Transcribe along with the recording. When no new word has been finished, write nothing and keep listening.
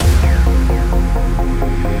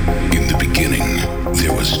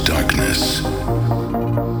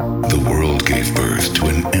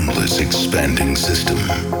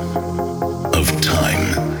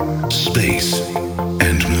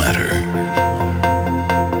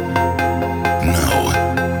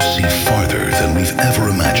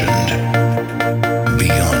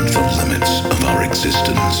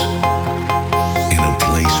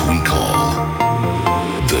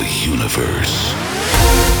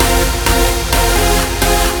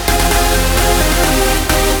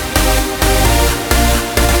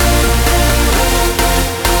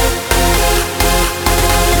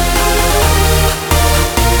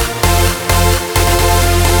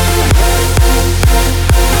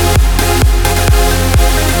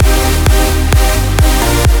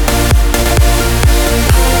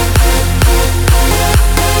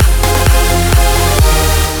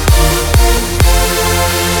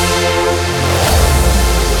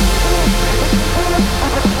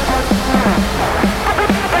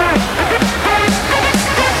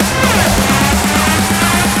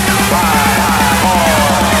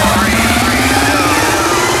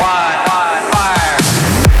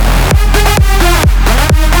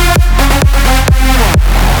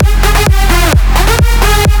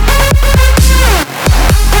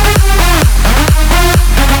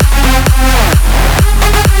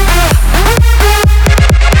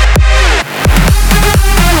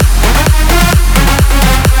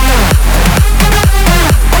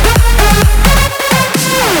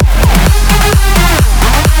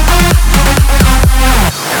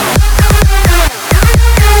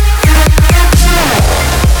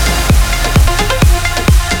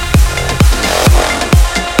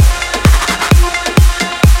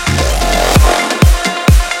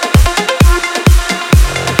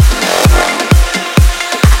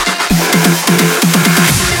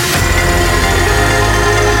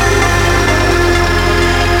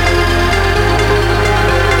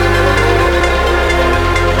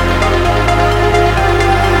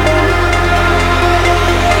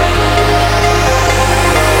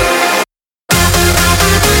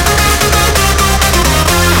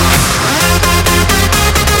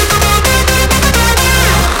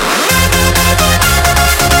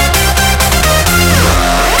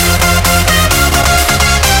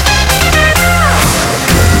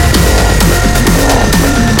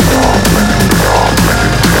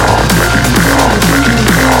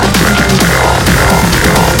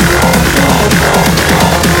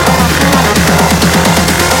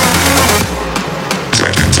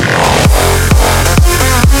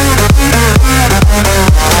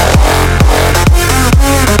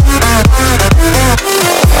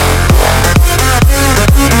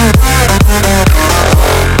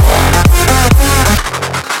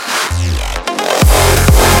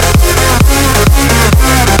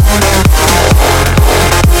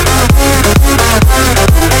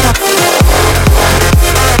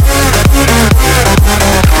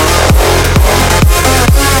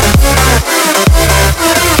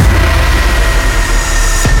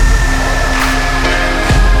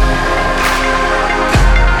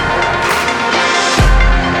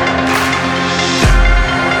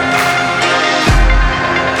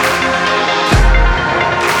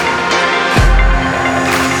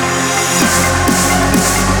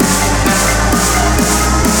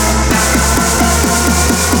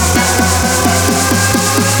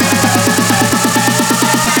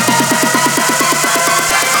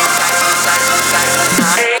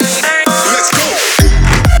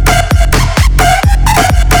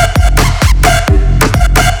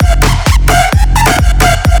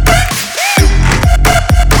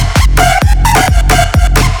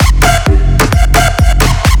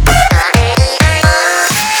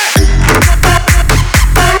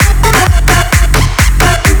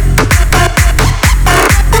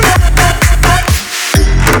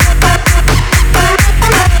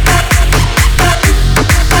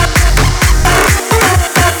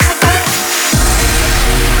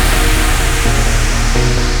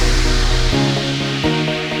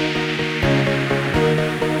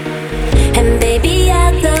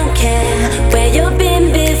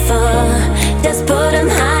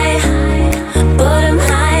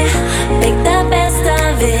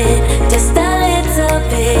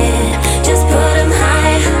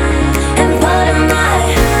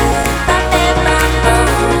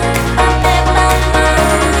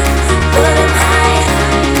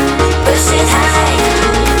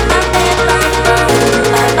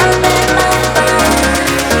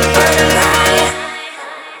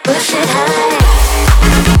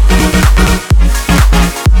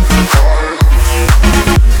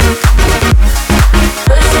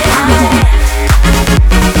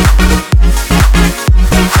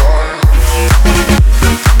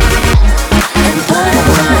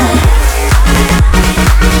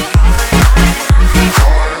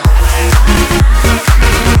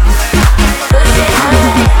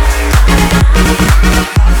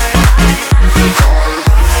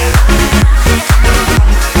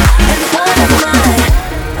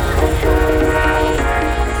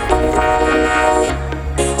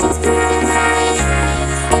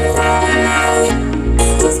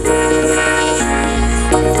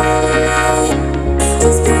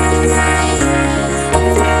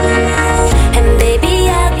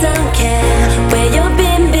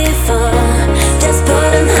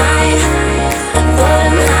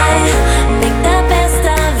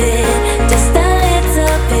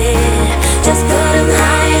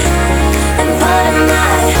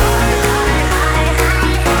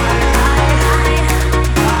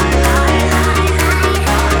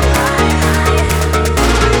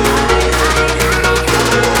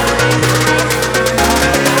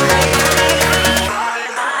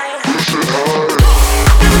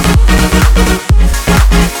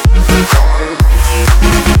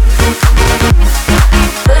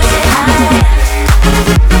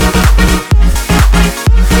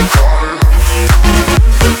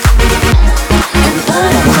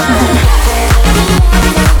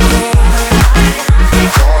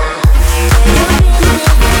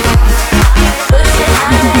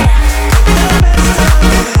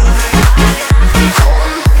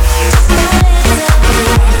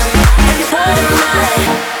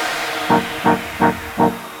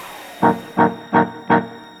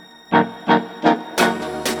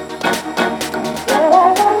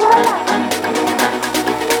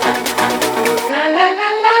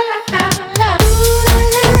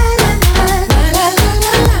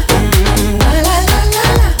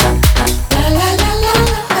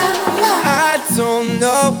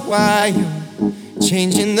why you're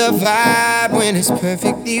changing the vibe when it's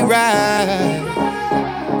perfectly right.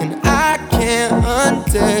 And I can't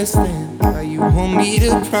understand why you hold me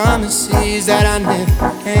to promises that I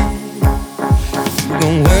never can.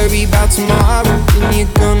 Don't worry about tomorrow, then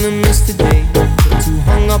you're gonna miss the day. Get too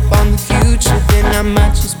hung up on the future, then I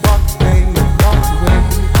might just walk away, walk away,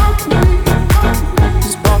 walk away,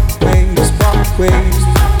 just walk away, just walk away.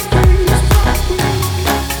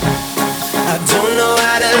 I don't know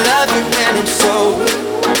how to love you when I'm sober.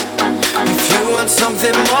 If you want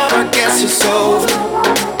something more, I guess it's over.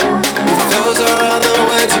 If those are all the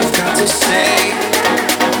words you've got to say,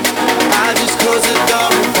 I'll just close the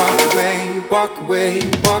door and walk away, walk away,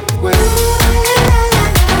 walk away.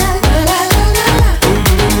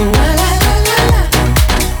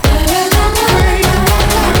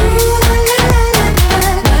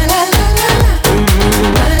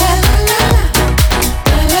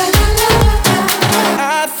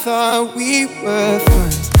 I thought we were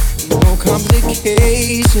fine, no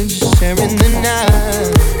complications, just sharing the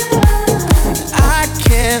night. I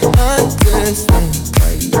can't understand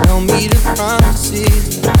why you tell me the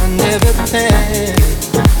promises that I never planned.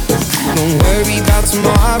 Don't worry about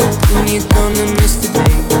tomorrow, then you're gonna miss the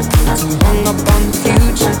day. Too hung up on the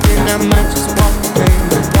future, then I might just walk away,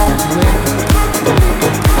 walk away.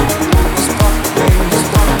 Just walk away, just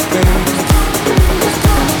walk away.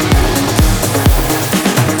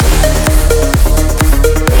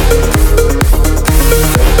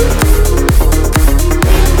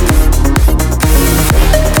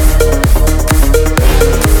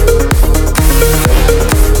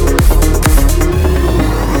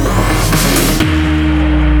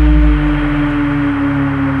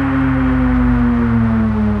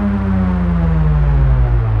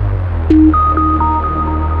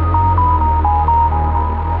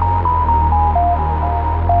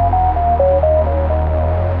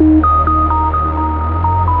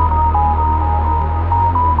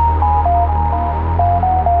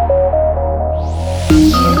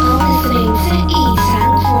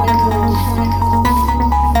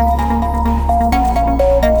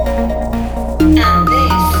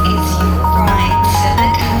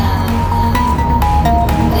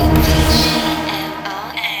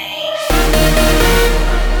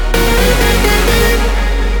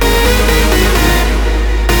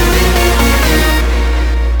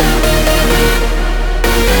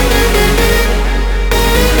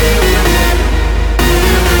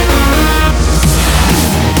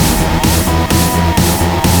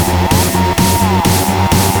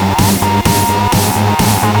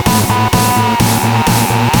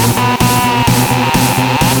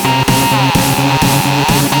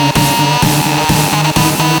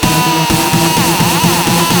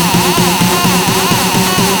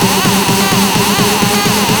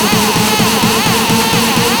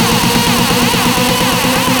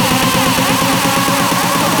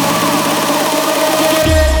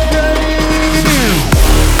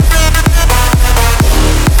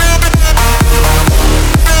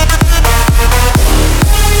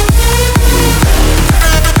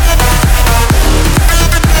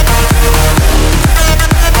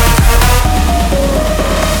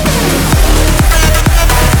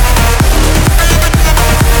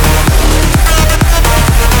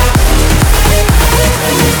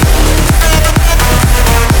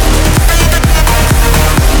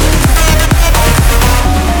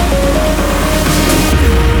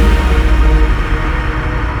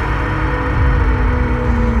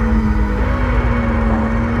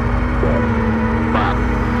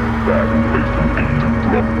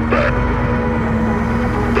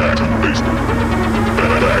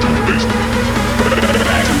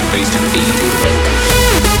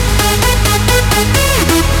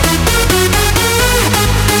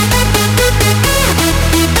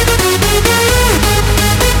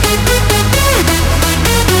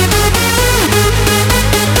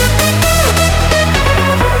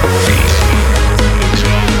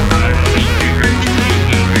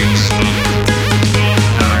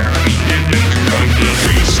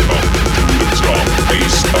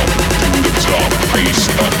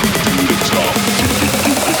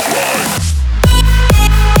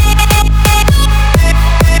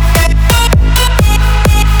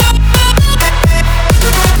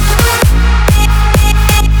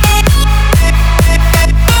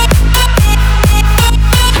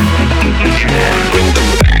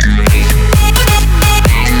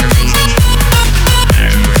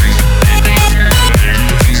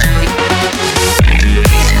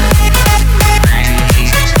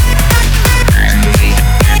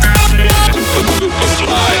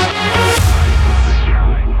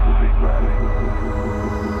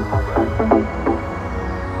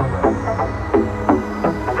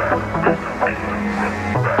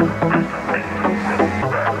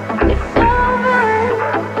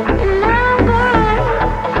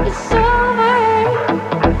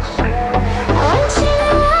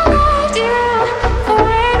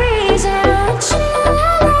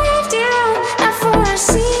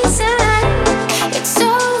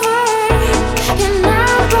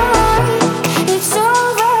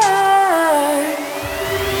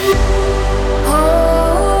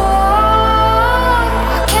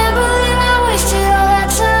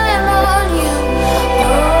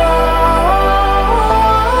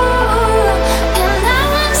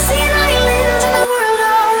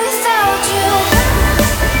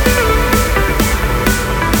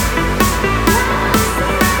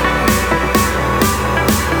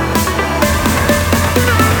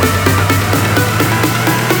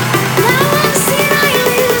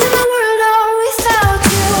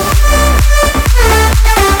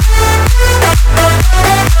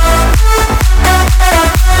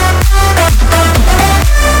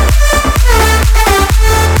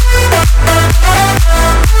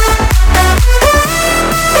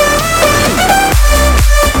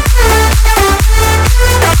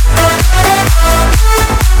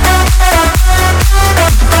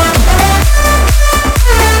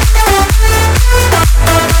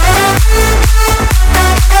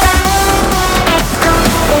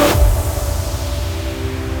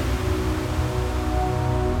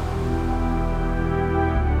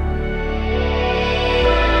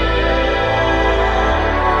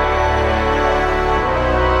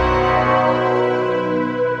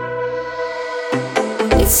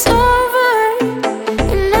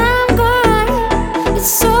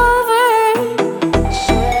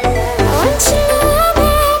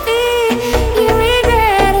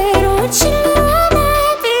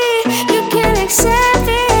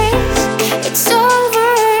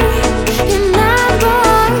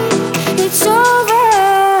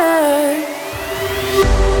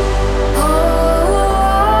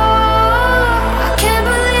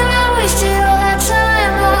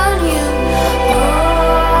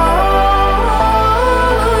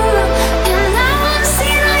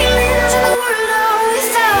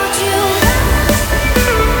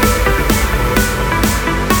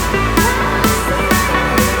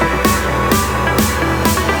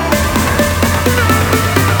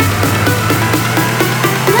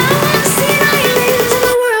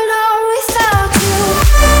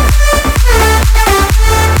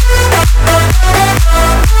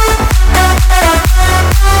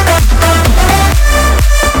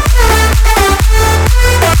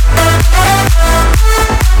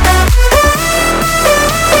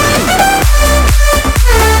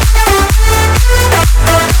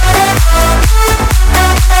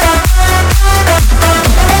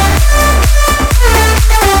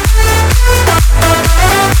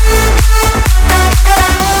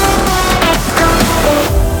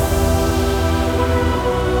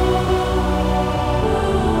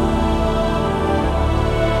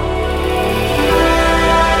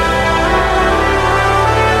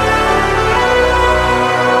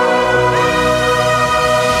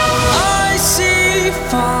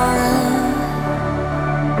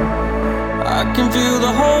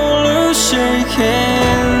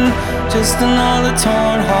 just another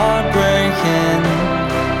torn heart breaking,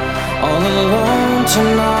 all alone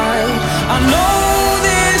tonight. I know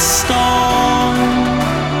this storm,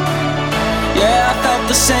 yeah, I felt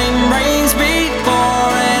the same rains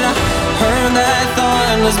before, and I heard that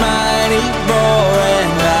thunder's mighty roar,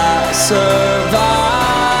 and I survived.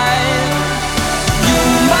 You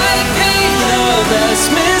might be the best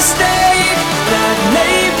mistake that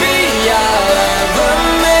maybe I'll ever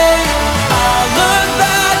make. I'll look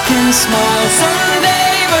back and smile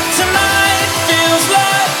someday, but tonight feels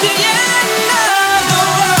like the end of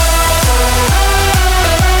the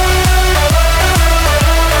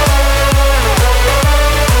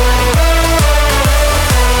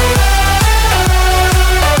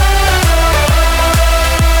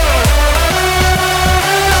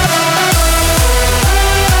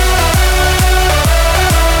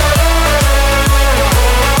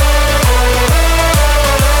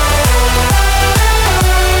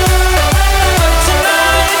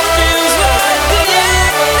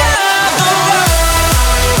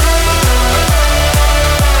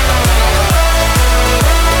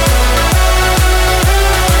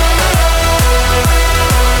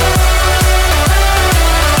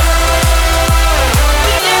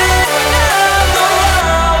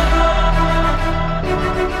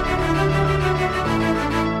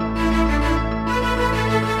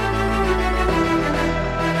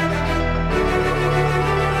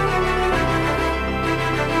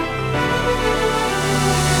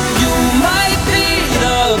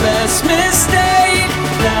mistake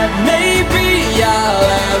that maybe I'll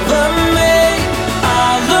ever make.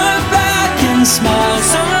 I'll look back and smile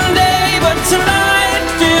someday, but tonight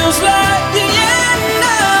feels like the end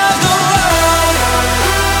of the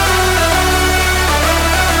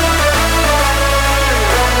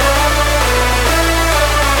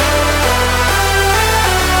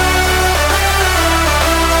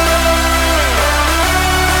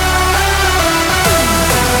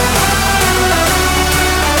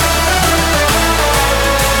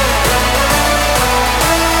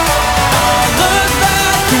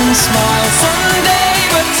smile someday,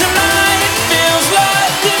 but tonight feels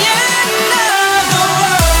like the end of the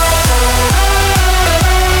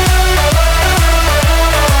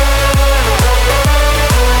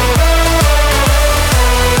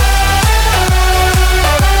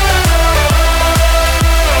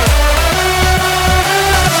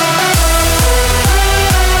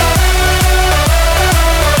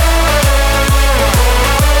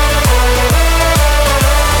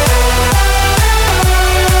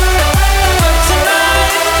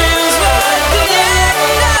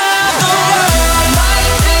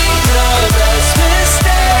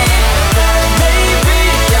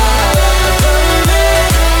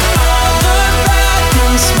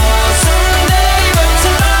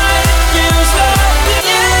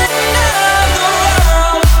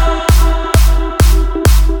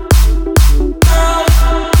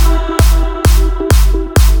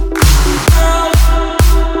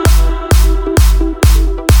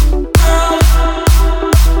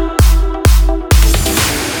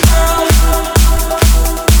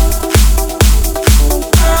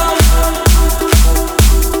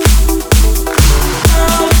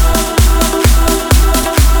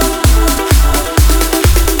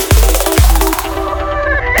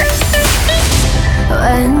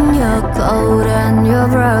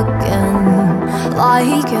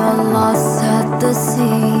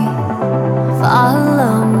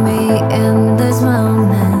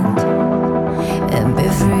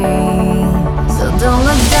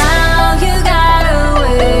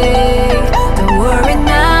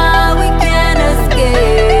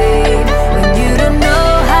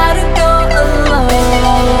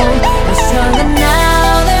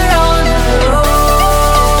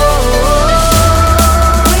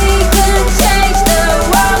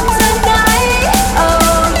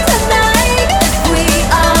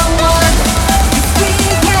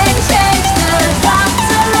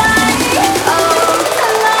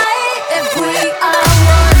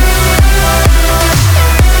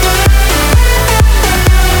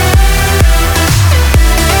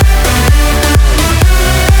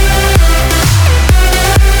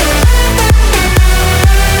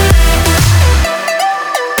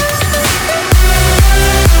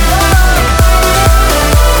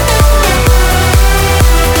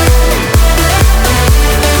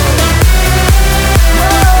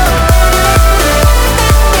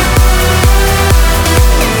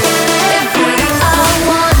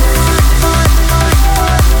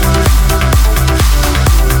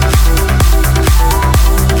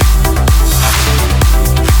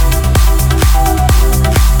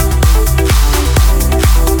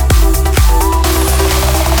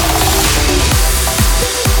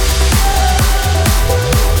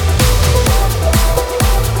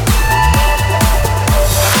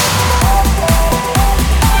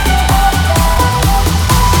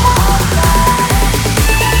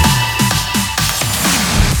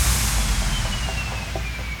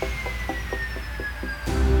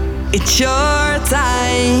It's your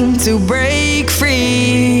time to break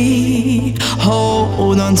free.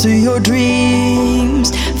 Hold on to your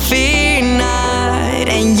dreams. Fear not,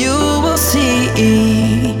 and you will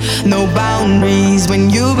see no boundaries when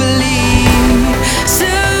you believe.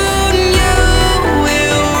 Soon you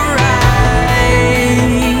will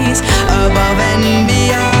rise above and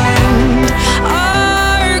beyond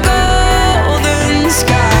our golden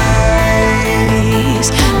skies.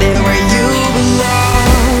 There where you belong.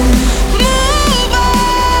 Move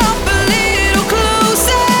up a little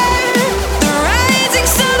closer. The rising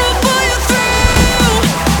sun will pull you through.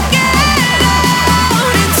 Get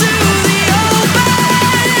out into the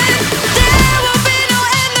open. There will be no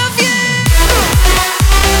end of you.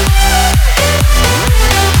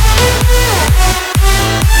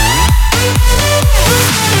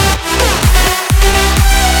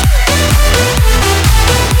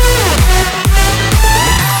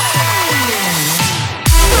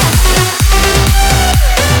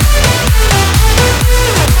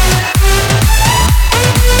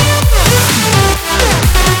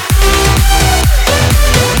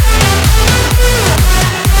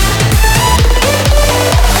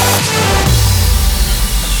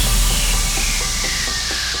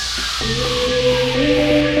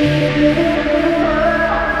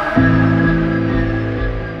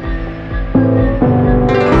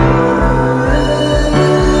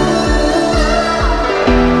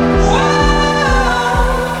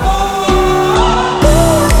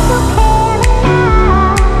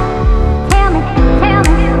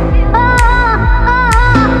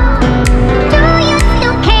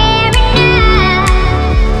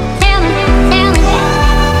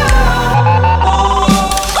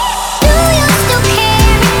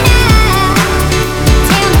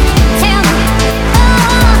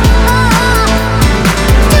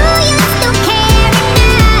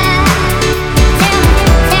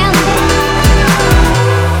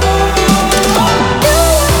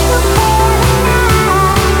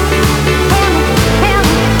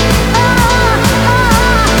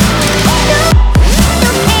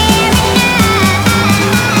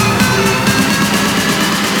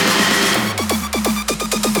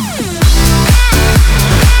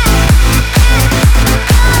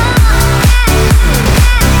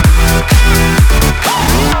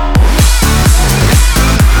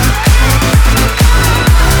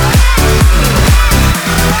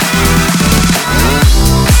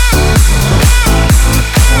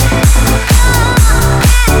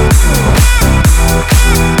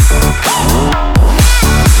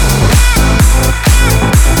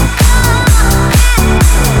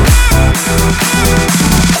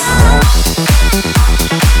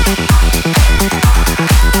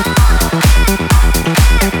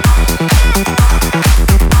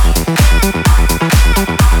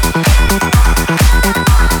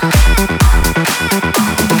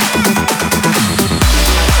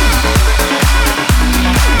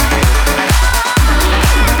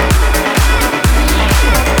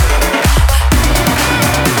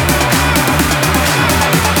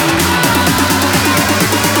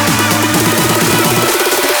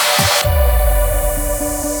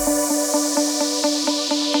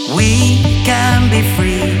 We can be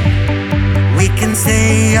free, we can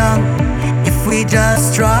stay young if we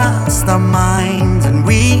just trust our minds, and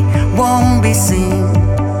we won't be seen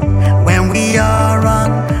when we are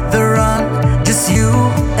on the run, just you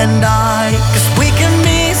and I. 'Cause we can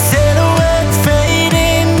be silhouettes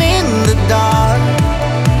fading in the dark.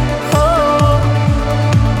 Oh,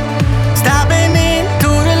 stepping into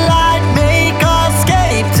the light, make us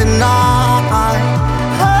escape tonight.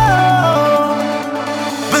 Oh,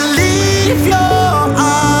 believe your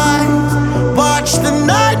eyes, watch the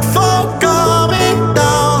nightfall coming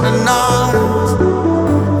down on us.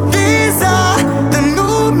 These are the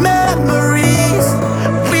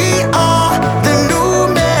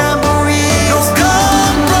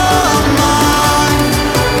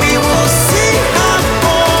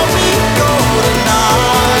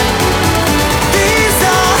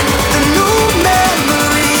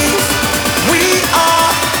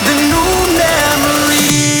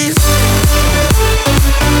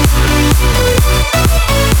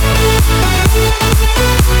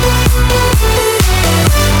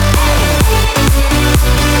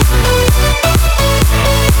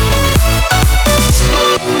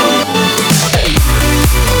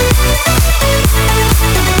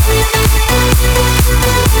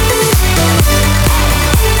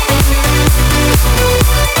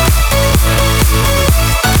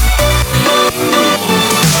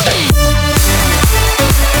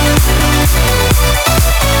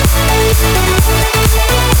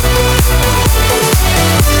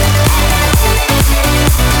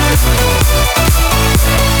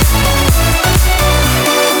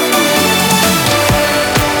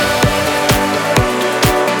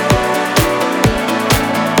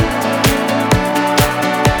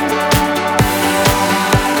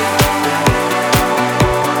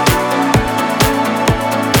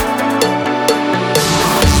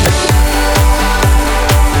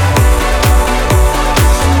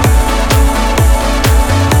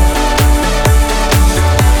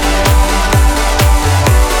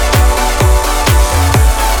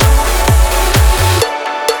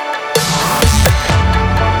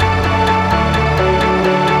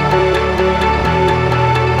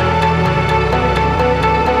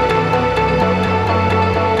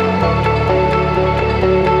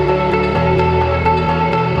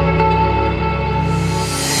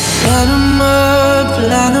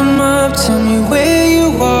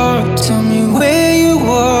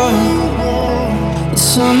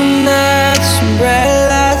Summer nights, some bright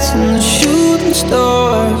lights and the shooting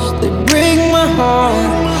stars, they break my heart.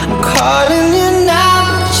 I'm calling you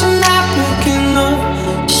now, but you're not picking up.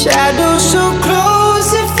 Shadows so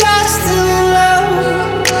close, if you're still in love,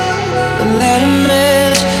 then let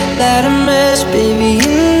 'em mess, baby,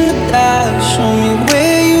 in the dark. Show me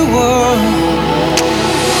where you were.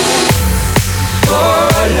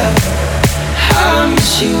 Oh, love, I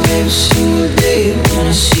miss you every single day when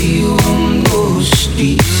I see you on those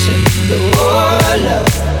streets. Oh,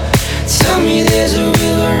 love, tell me there's a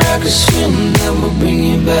river I could swim that will bring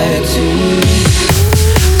you back to me.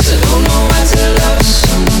 'Cause I don't know how to love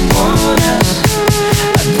someone else.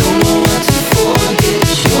 I don't know how to forget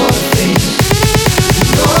your face.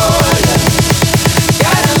 Oh, love,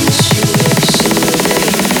 God, I miss you every single day.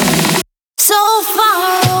 So far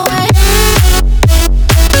away.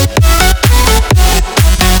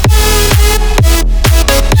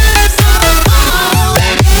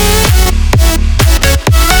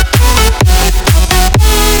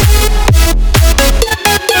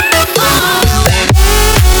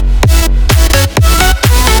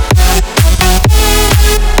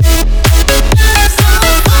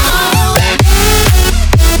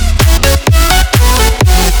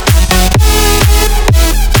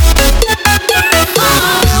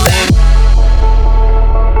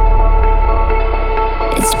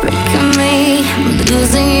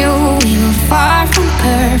 Losing you, we were far from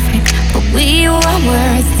perfect, but we were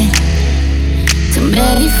worth it. Too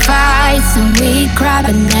many fights and we cried,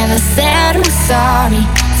 but never said we're sorry.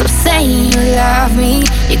 So saying you love me,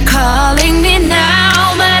 you're calling me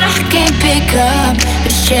now, but I can't pick up.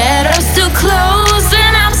 The shadows too close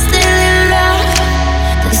and I'm still in love.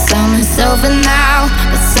 There's someone's over now,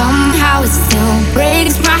 but somehow it still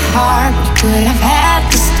breaks my heart. We could have had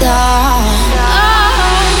to start.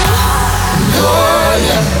 Oh,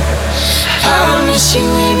 yeah. I miss you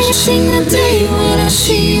every single day when I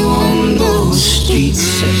see you on those streets.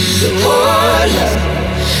 Oh, yeah.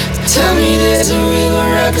 Tell me there's a river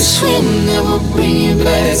I could swim that will bring you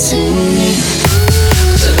back to me.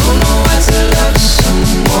 'Cause I don't know how to love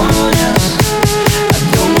someone else. I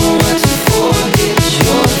don't know how to forget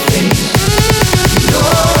your face.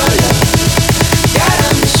 Oh, yeah. God, I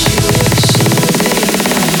miss you every single day.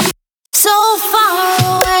 So far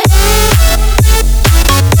away.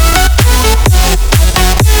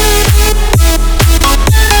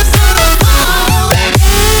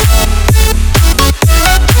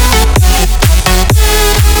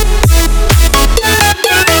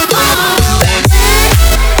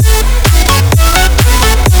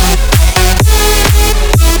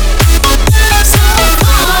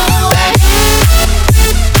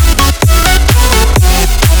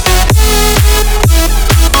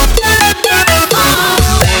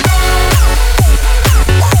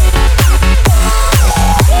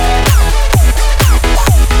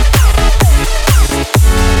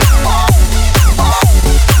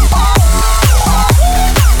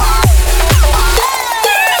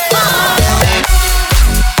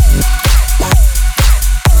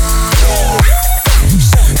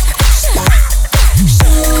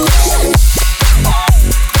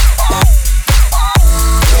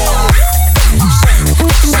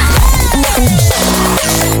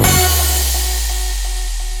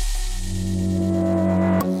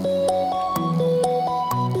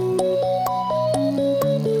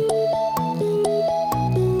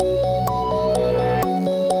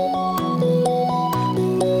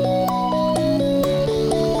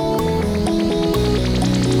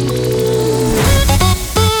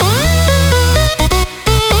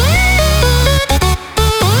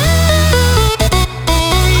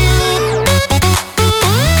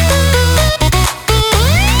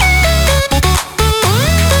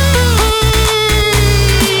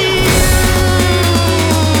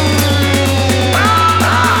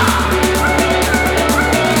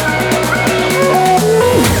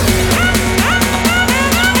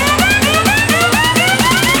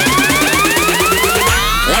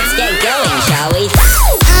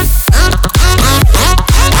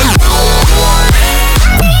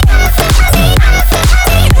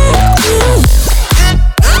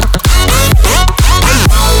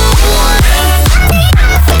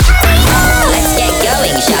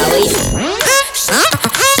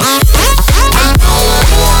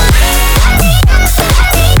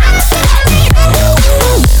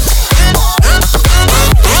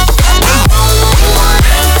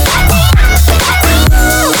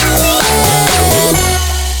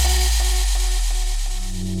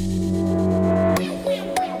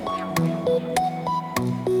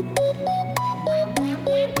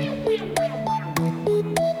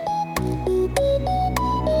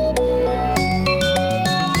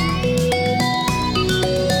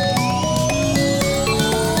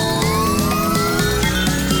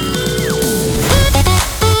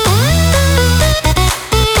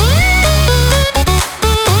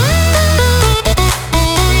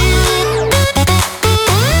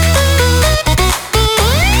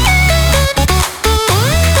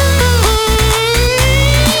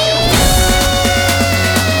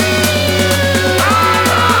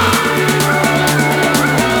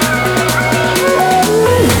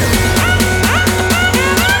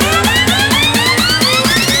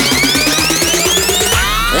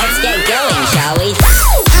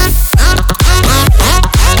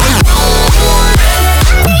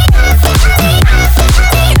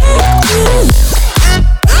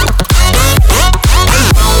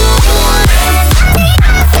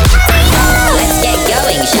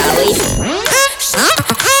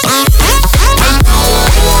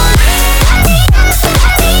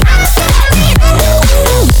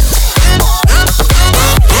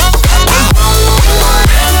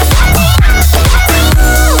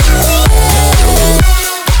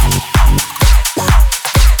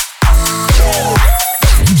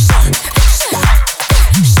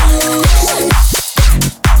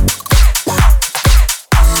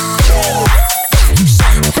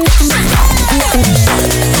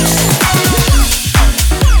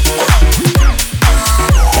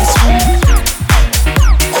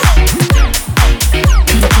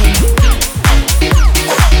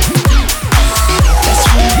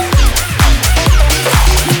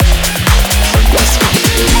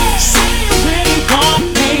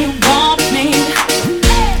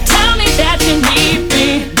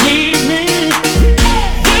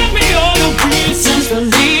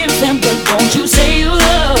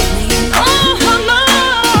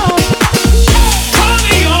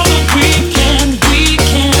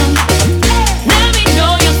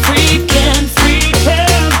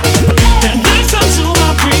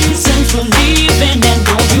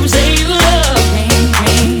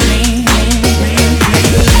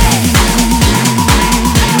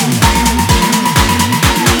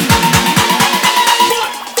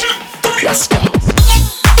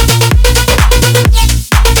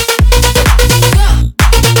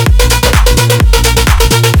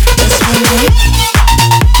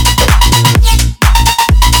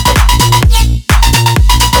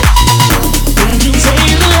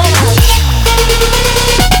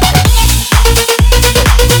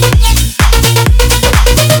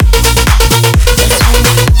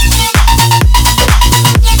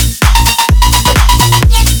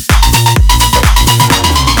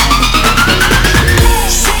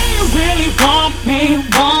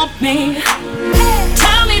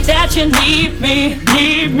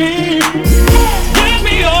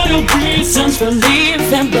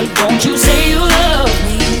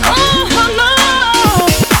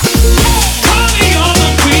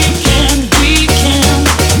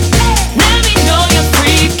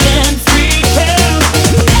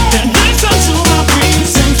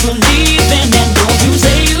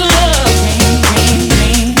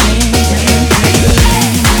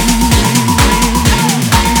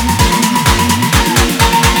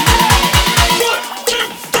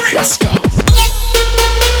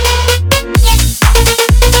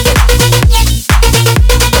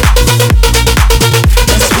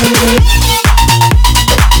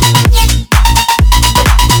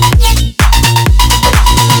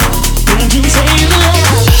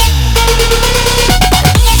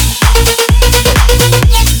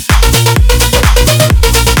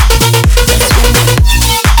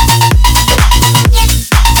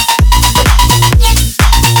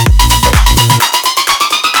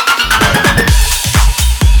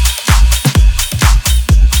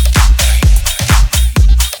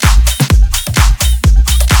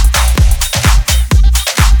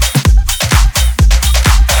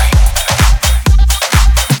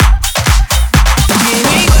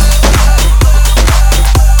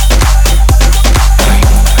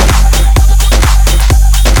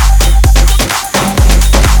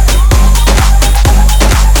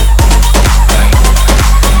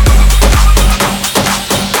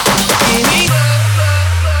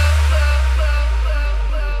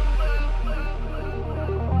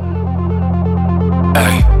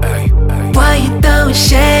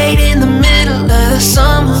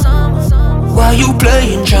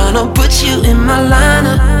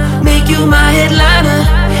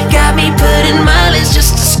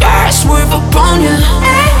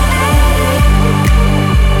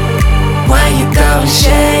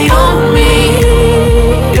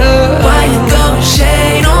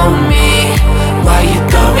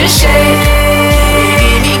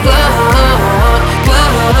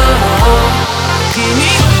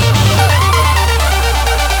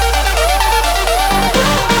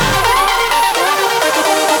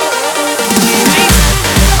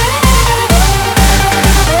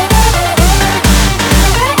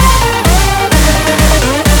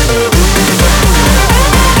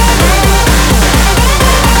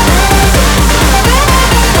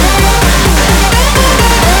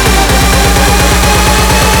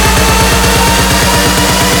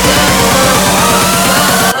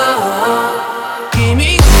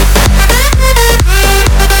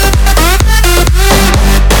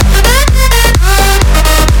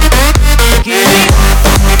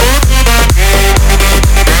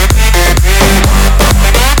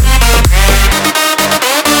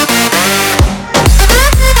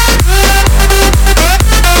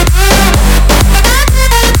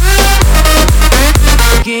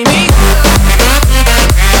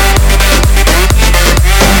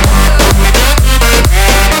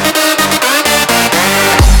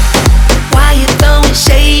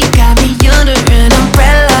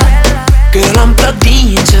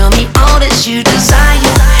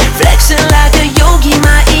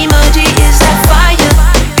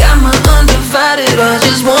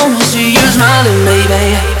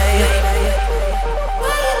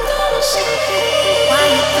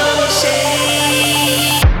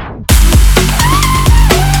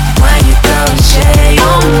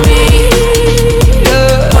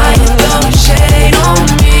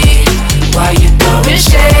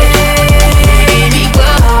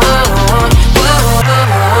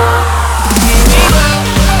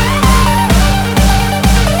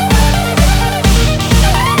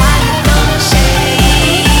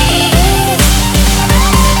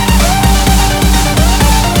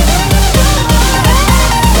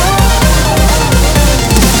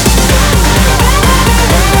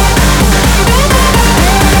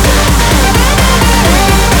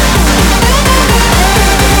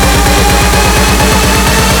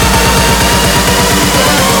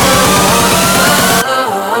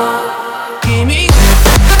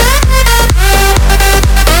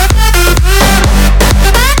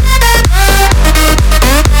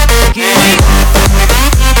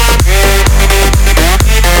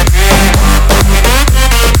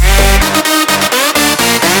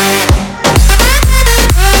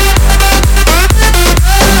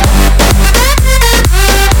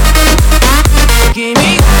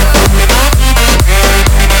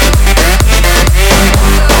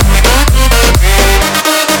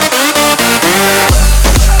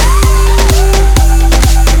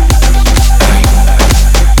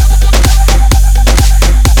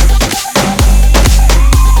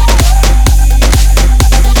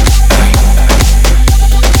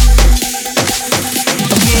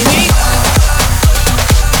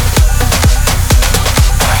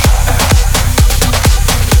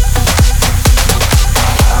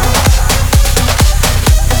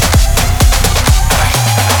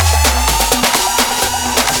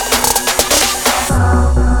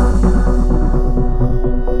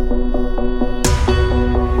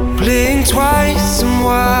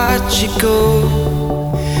 watch it go.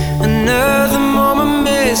 Another moment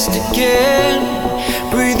missed again.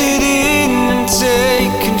 Breathe it in and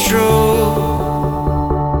take control.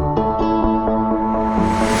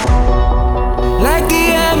 Like the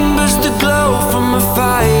embers that glow from a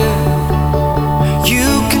fire, you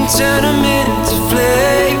can turn them into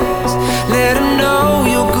flames. Let them know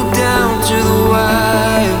you'll go down to the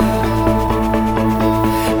wire.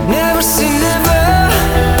 Never say never,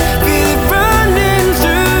 feel it running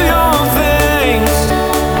through your veins.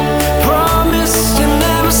 Promise you'll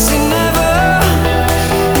never say never,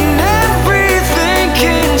 and everything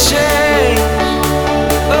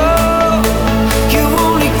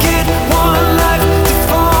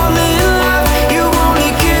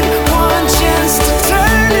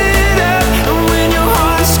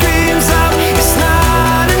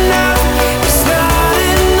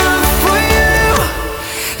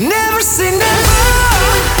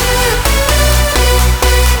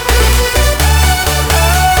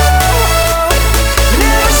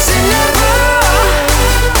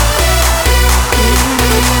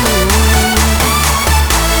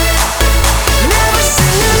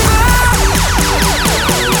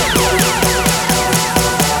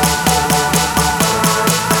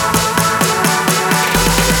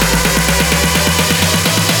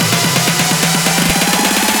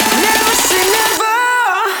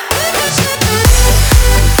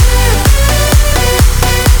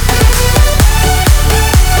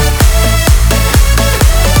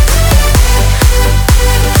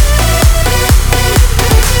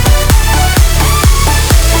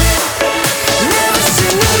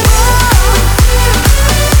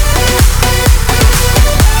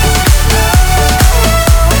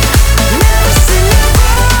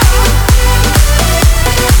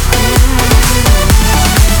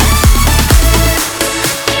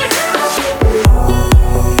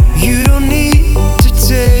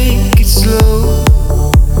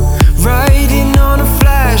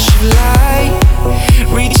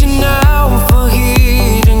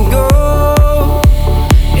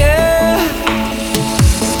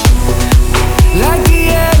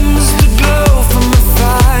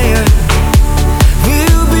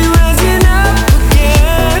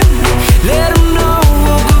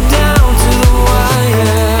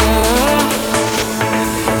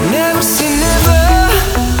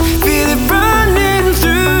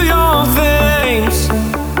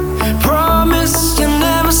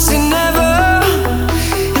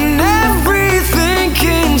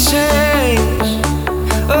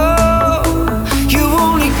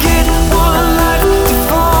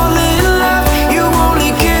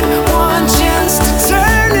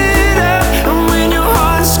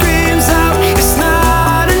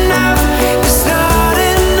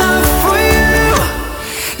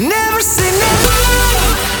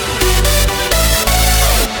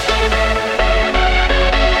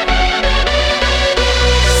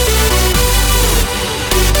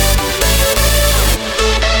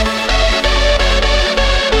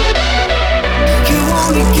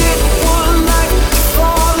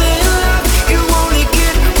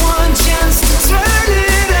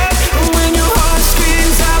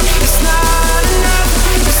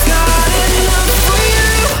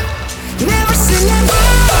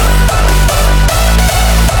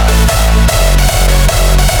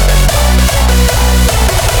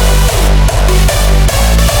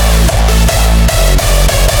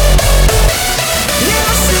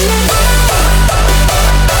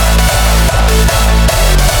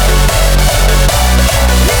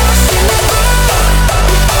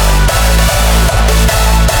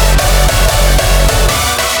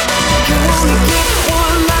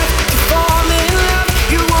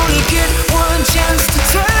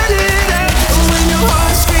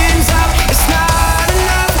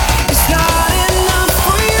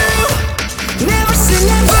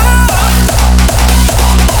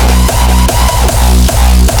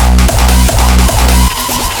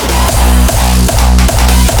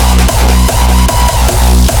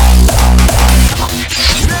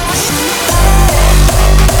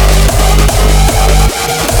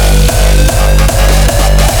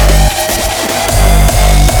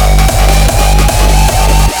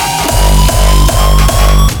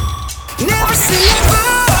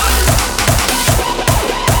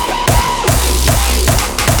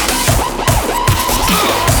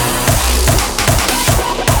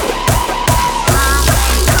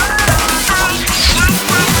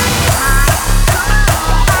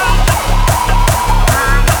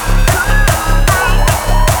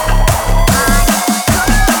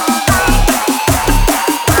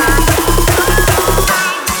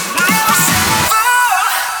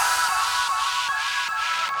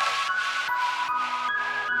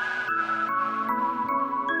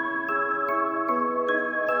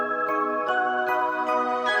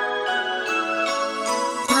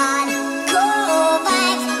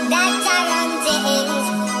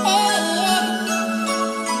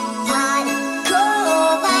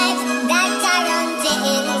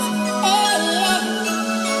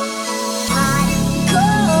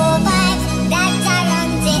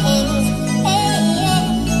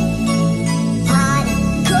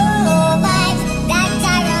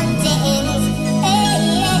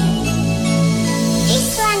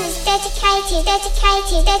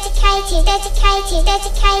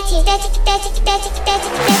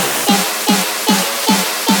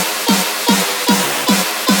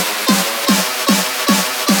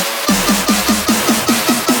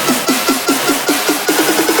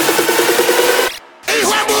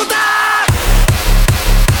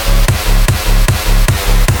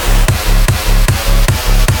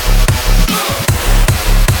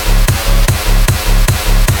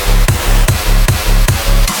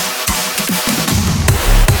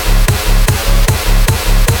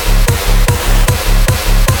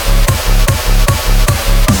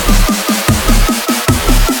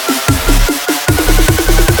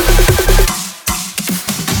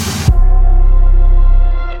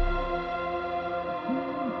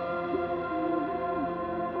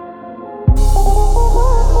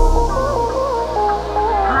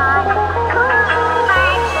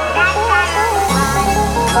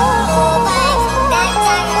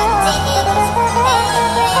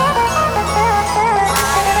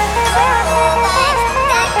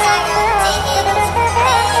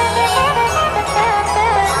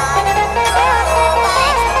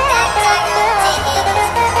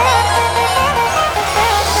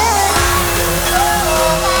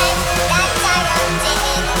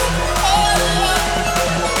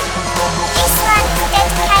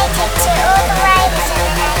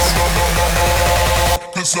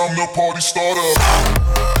I'm the party starter.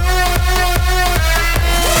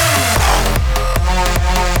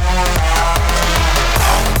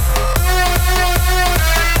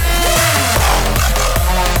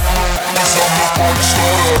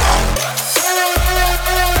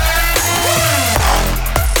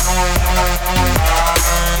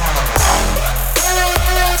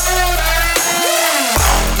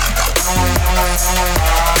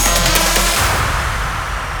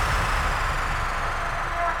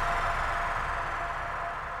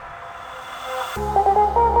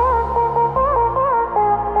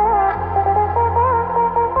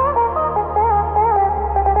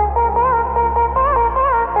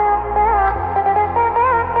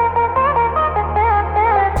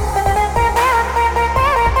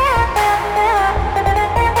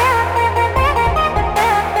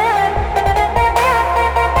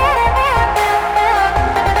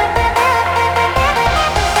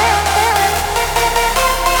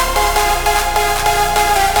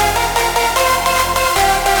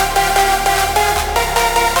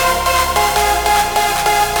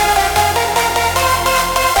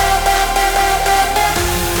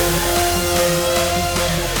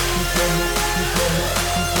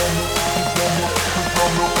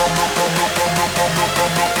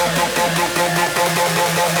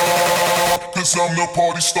 Cause I'm the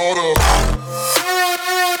party starter.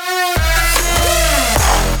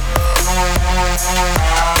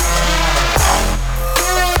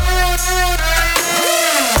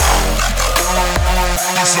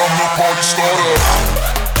 Cause I'm the party starter.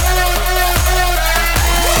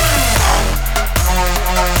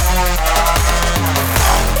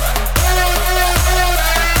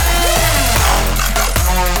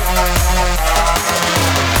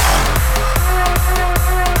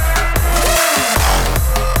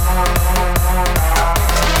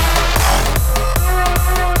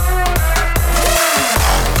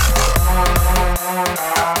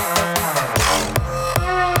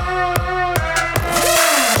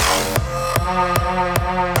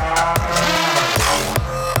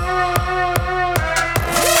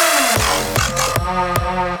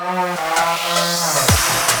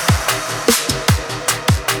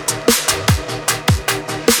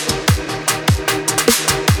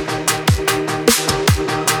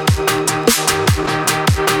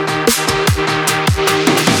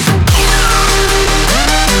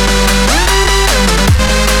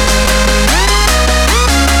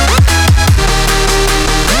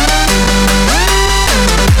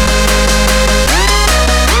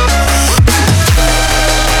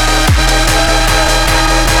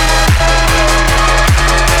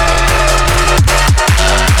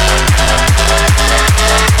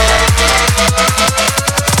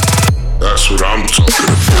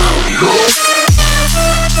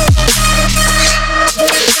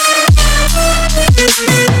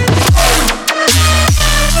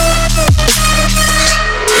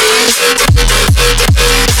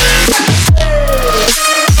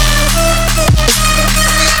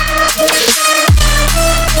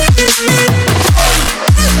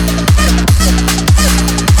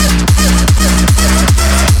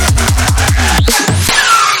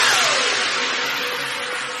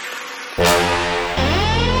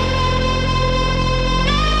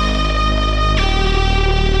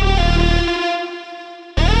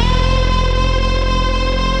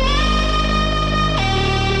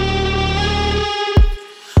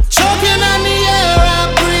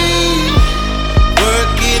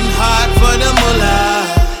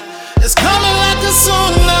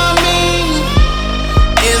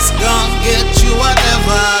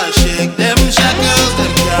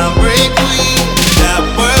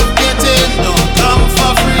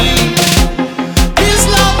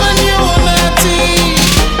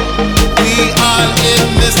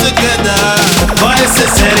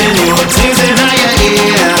 Voices telling you things in your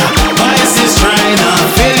ear. Voices trying to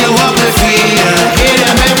fill you up with fear. Hear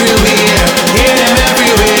them everywhere. Hear them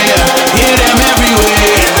everywhere. Hear them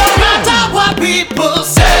everywhere. It don't matter what people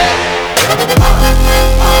say.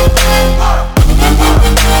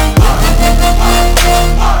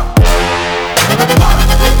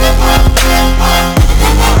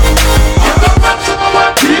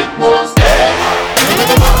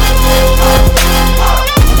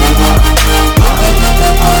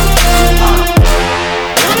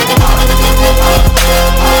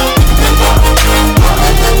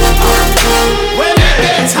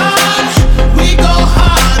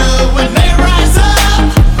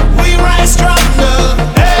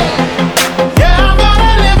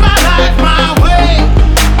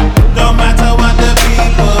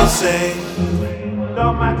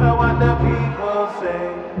 Don't matter what the people say.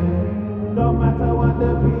 Don't matter what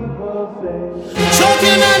the people say.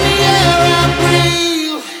 Choking on the air I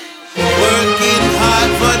breathe. Working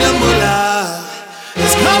hard for the mullah.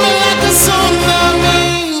 It's coming like a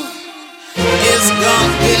tsunami. It's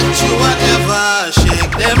gonna get you whatever.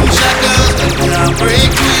 Shake them shackles and can't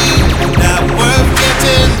break me. That worth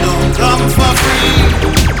getting don't come for free.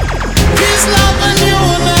 Peace, love and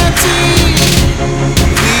unity.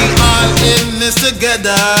 We all in this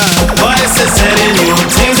together. Voices telling you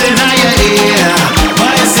things